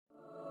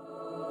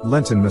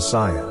Lenten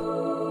Messiah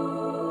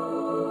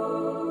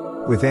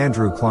with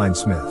Andrew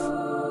Klein-Smith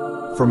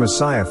for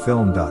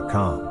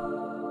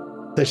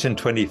MessiahFilm.com. Session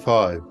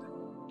 25,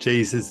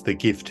 Jesus the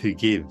Gift Who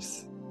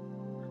Gives.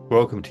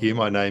 Welcome to you,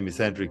 my name is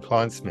Andrew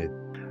Klein-Smith.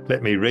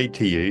 Let me read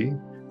to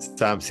you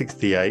Psalm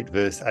 68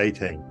 verse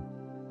 18.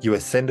 You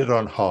ascended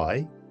on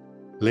high,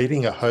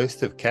 leading a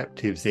host of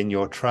captives in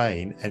your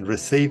train and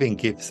receiving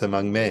gifts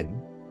among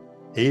men,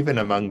 even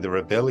among the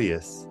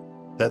rebellious,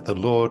 that the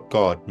Lord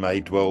God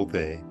may dwell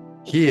there.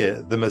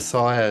 Here, the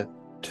Messiah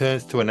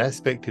turns to an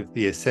aspect of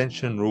the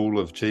ascension rule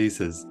of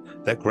Jesus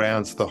that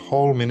grounds the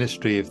whole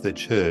ministry of the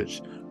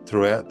church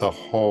throughout the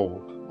whole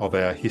of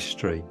our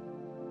history.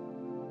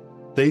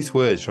 These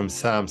words from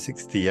Psalm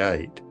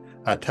 68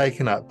 are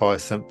taken up by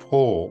St.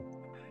 Paul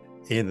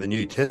in the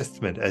New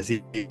Testament as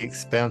he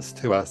expounds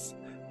to us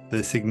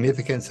the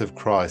significance of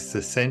Christ's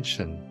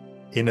ascension.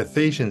 In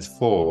Ephesians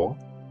 4,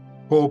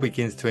 Paul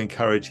begins to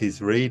encourage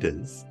his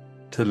readers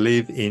to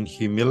live in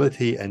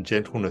humility and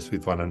gentleness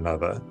with one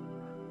another,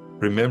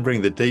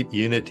 remembering the deep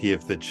unity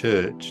of the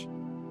church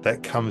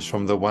that comes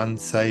from the one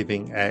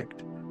saving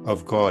act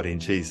of God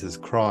in Jesus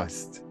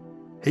Christ.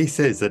 He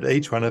says that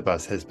each one of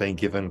us has been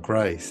given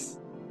grace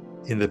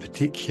in the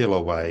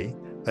particular way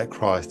that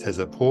Christ has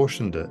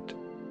apportioned it.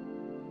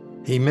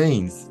 He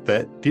means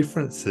that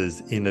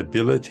differences in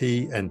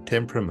ability and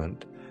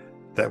temperament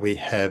that we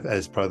have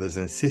as brothers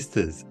and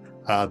sisters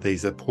are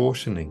these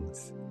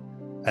apportionings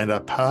and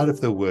are part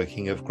of the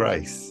working of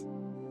grace.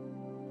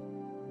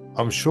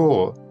 I'm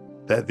sure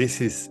that this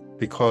is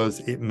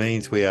because it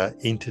means we are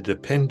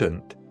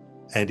interdependent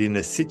and in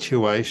a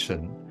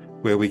situation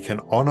where we can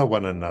honour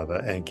one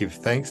another and give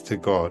thanks to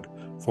God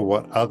for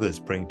what others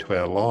bring to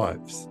our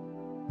lives.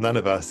 None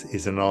of us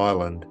is an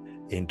island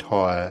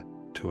entire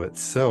to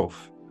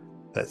itself.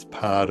 That's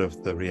part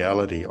of the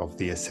reality of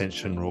the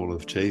ascension rule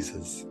of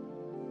Jesus.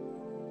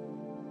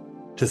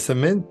 To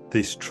cement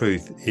this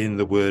truth in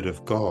the Word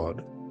of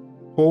God,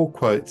 Paul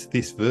quotes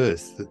this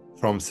verse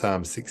from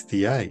Psalm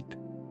 68.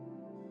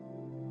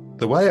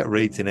 The way it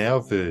reads in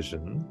our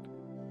version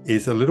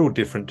is a little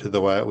different to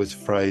the way it was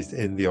phrased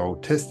in the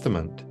Old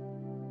Testament.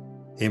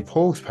 In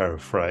Paul's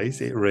paraphrase,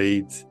 it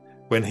reads,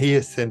 "When he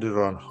ascended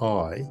on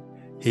high,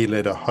 he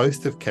led a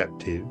host of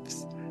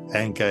captives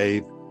and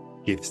gave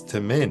gifts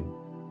to men."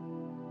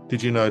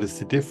 Did you notice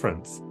the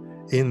difference?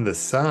 In the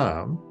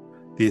psalm,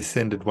 the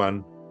ascended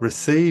one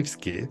receives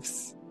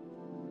gifts.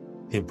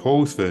 In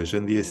Paul's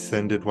version, the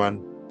ascended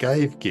one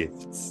gave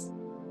gifts.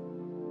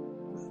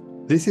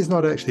 This is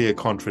not actually a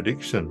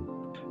contradiction.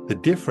 The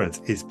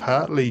difference is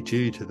partly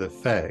due to the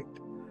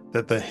fact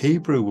that the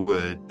Hebrew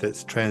word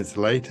that's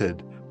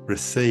translated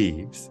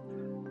receives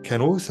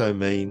can also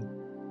mean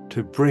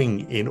to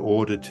bring in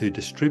order to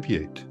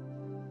distribute.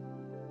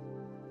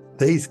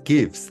 These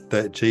gifts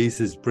that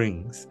Jesus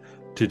brings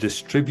to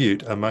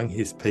distribute among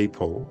his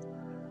people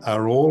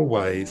are all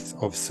ways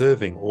of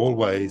serving, all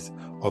ways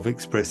of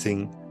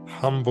expressing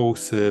humble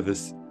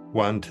service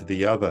one to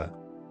the other.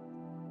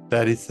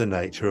 That is the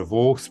nature of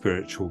all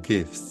spiritual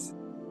gifts.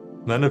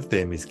 None of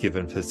them is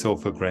given for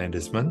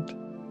self-aggrandizement.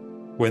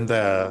 When they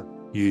are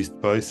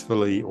used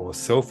boastfully or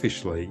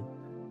selfishly,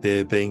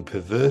 they're being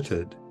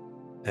perverted,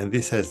 and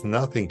this has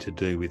nothing to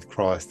do with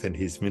Christ and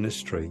his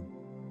ministry.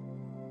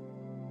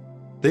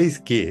 These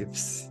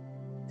gifts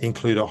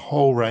include a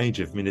whole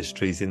range of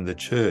ministries in the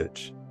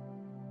church.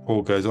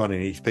 Paul goes on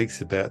and he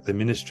speaks about the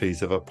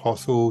ministries of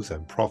apostles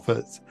and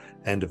prophets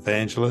and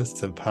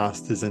evangelists and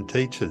pastors and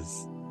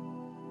teachers,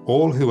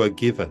 all who are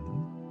given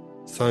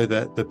so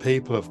that the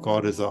people of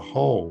God as a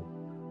whole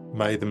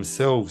may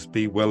themselves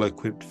be well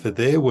equipped for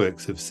their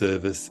works of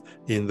service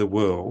in the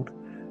world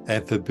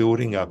and for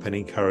building up and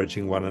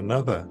encouraging one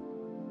another.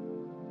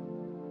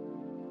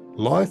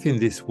 Life in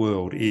this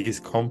world is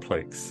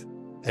complex,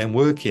 and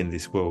work in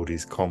this world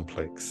is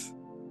complex.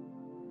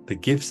 The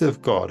gifts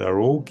of God are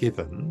all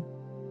given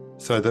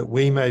so that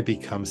we may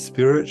become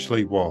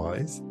spiritually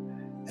wise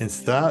and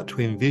start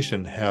to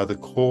envision how the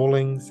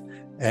callings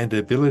and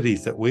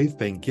abilities that we've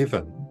been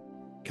given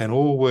can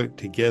all work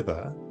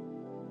together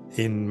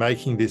in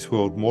making this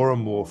world more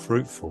and more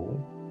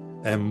fruitful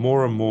and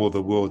more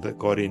the world that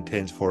God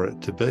intends for it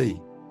to be.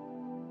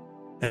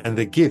 And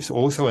the gifts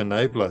also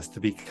enable us to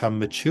become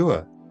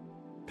mature,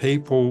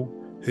 people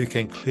who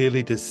can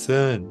clearly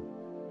discern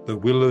the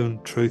will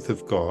and truth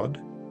of God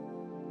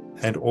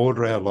and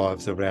order our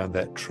lives around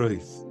that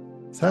truth.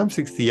 Psalm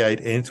 68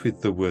 ends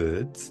with the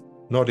words,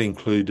 not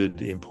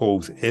included in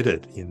Paul's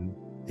edit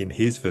in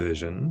his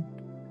version,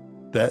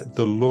 that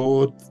the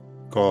Lord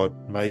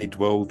God may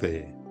dwell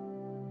there.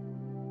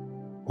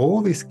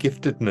 All this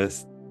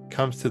giftedness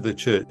comes to the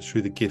church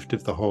through the gift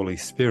of the Holy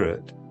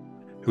Spirit,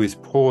 who is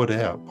poured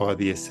out by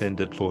the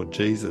ascended Lord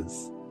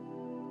Jesus.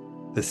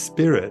 The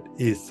Spirit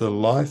is the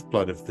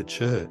lifeblood of the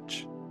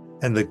church,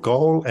 and the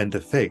goal and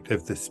effect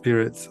of the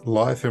Spirit's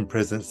life and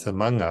presence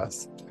among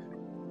us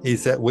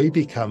is that we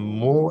become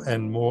more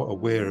and more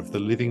aware of the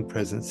living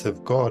presence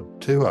of God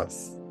to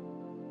us.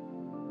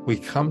 We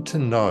come to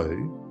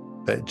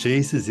know that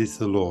Jesus is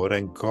the Lord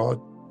and God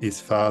is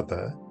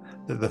Father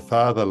that the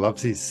Father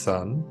loves his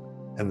Son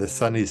and the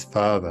Son his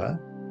Father,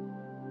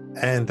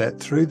 and that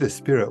through the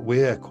Spirit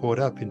we are caught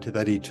up into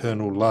that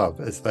eternal love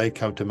as they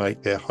come to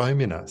make their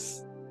home in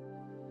us.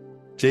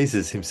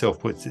 Jesus himself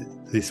puts it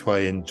this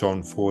way in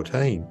John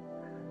 14.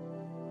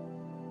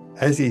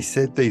 As he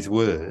said these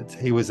words,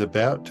 he was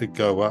about to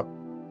go up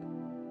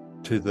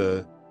to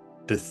the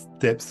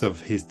depths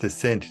of his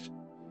descent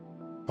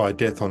by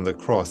death on the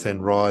cross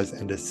and rise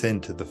and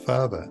ascend to the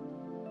Father.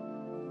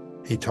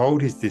 He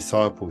told his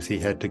disciples he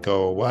had to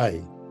go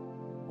away,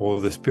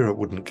 or the Spirit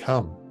wouldn't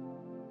come.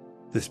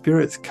 The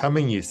Spirit's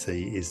coming, you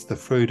see, is the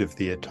fruit of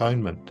the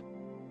atonement.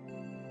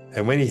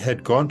 And when he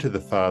had gone to the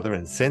Father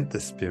and sent the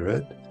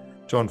Spirit,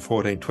 John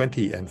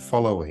 14:20 and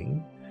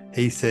following,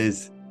 he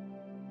says,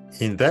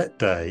 "In that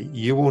day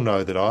you will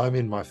know that I am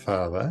in my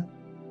Father,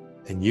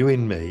 and you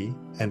in me,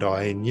 and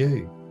I in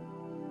you."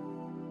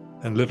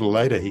 And a little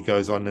later he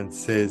goes on and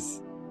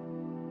says,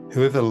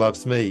 "Whoever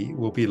loves me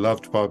will be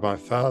loved by my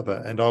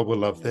Father, and I will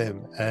love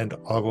them, and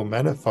I will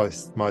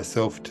manifest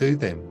myself to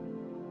them.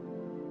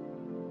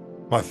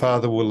 My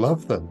Father will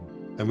love them,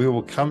 and we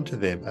will come to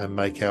them and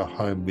make our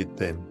home with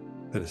them."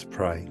 Let us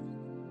pray.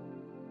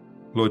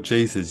 Lord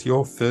Jesus,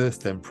 your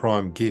first and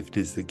prime gift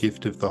is the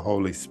gift of the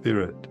Holy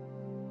Spirit.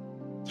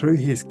 Through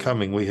his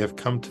coming, we have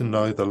come to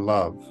know the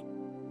love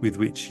with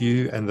which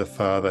you and the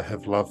Father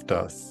have loved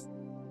us.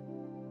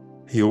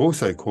 He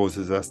also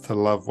causes us to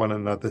love one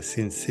another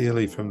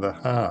sincerely from the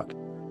heart,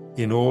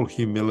 in all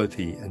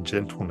humility and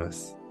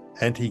gentleness.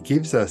 And he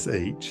gives us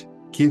each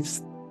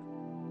gifts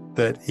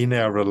that in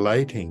our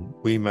relating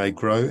we may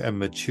grow and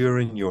mature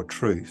in your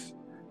truth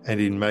and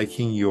in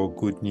making your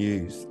good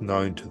news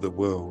known to the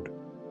world.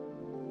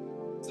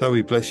 So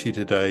we bless you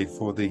today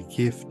for the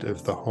gift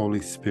of the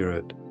Holy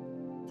Spirit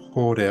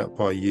poured out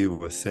by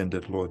you,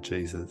 ascended Lord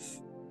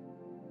Jesus.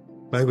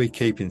 May we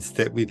keep in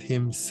step with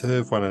him,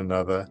 serve one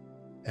another,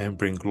 and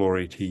bring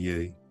glory to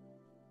you.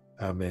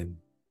 Amen.